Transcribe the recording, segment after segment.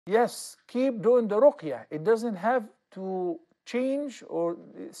Yes, keep doing the ruqyah. It doesn't have to change or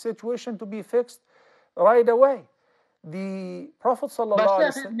situation to be fixed right away. The Prophet But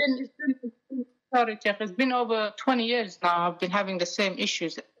sallallahu Sheikh, alaihi wasallam. sorry, Sheikh, it's been over 20 years now. I've been having the same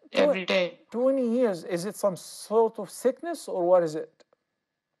issues every day. 20 years, is it some sort of sickness or what is it?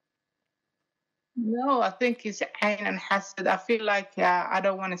 No, I think it's ain and hasad. I feel like I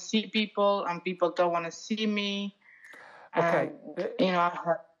don't want to see people and people don't want to see me. Okay. You know, I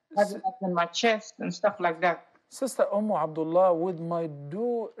have heaviness in my chest and stuff like that. Sister Abdullah, with my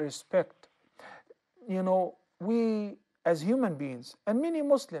due respect, we as human beings and many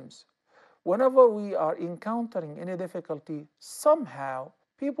Muslims, whenever we are encountering any difficulty, somehow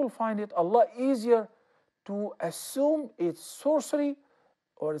people find it a lot easier to assume it's sorcery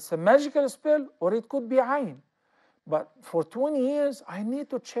or it's a magical spell or it could be ayn. But for 20 years, I need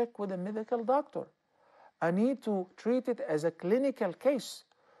to check with a medical doctor. I need to treat it as a clinical case.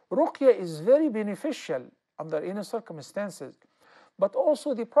 Ruqyah is very beneficial under any circumstances. But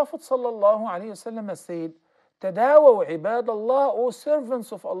also the Prophet ﷺ said, Tadawaw ibadallah, O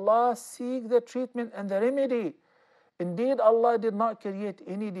servants of Allah, seek the treatment and the remedy. Indeed, Allah did not create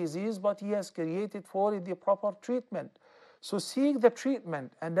any disease, but He has created for it the proper treatment. So seek the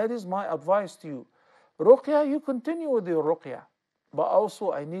treatment, and that is my advice to you. Ruqyah, you continue with your ruqyah, but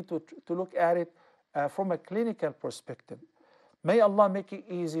also I need to look at it from a clinical perspective. May Allah make it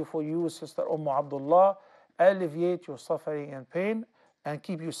easy for you, Sister Abdullah, alleviate your suffering and pain, and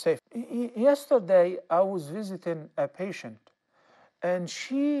keep you safe. Yesterday, I was visiting a patient, and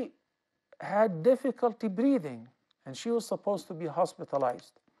she had difficulty breathing, and she was supposed to be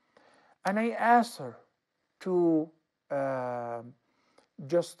hospitalized. And I asked her to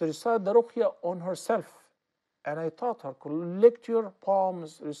just recite the ruqyah on herself. And I taught her, collect your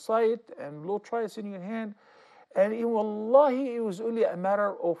palms, recite, and blow thrice in your hand. And wallahi, it was only a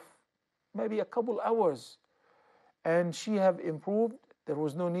matter of maybe a couple hours. And she have improved. There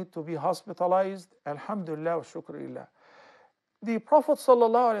was no need to be hospitalized. Alhamdulillah wa shukrillah. The Prophet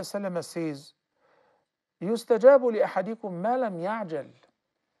ﷺ says, يُسْتَجَابُ لِأَحَدِكُمْ مَا لَمْ يَعْجَلْ.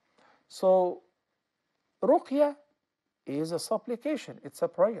 So, ruqyah is a supplication. It's a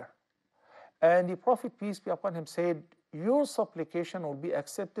prayer. And the Prophet, peace be upon him, said, your supplication will be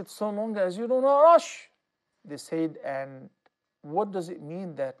accepted so long as you do not rush. They said, and what does it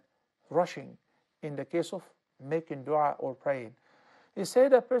mean that rushing in the case of making dua or praying? He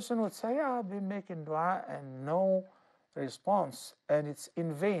said a person would say, I've been making dua and no response, and it's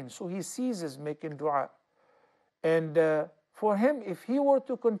in vain. So he ceases making dua. And for him, if he were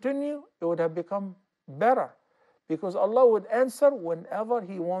to continue, it would have become better, because Allah would answer whenever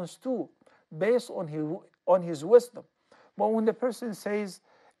He wants to, based on his wisdom. But when the person says,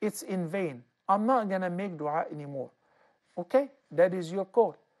 it's in vain, I'm not going to make dua anymore, okay, that is your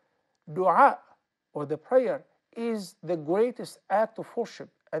call. Dua, or the prayer, is the greatest act of worship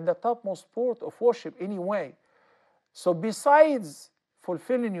and the topmost part of worship anyway. So besides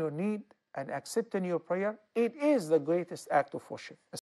fulfilling your need and accepting your prayer, it is the greatest act of worship.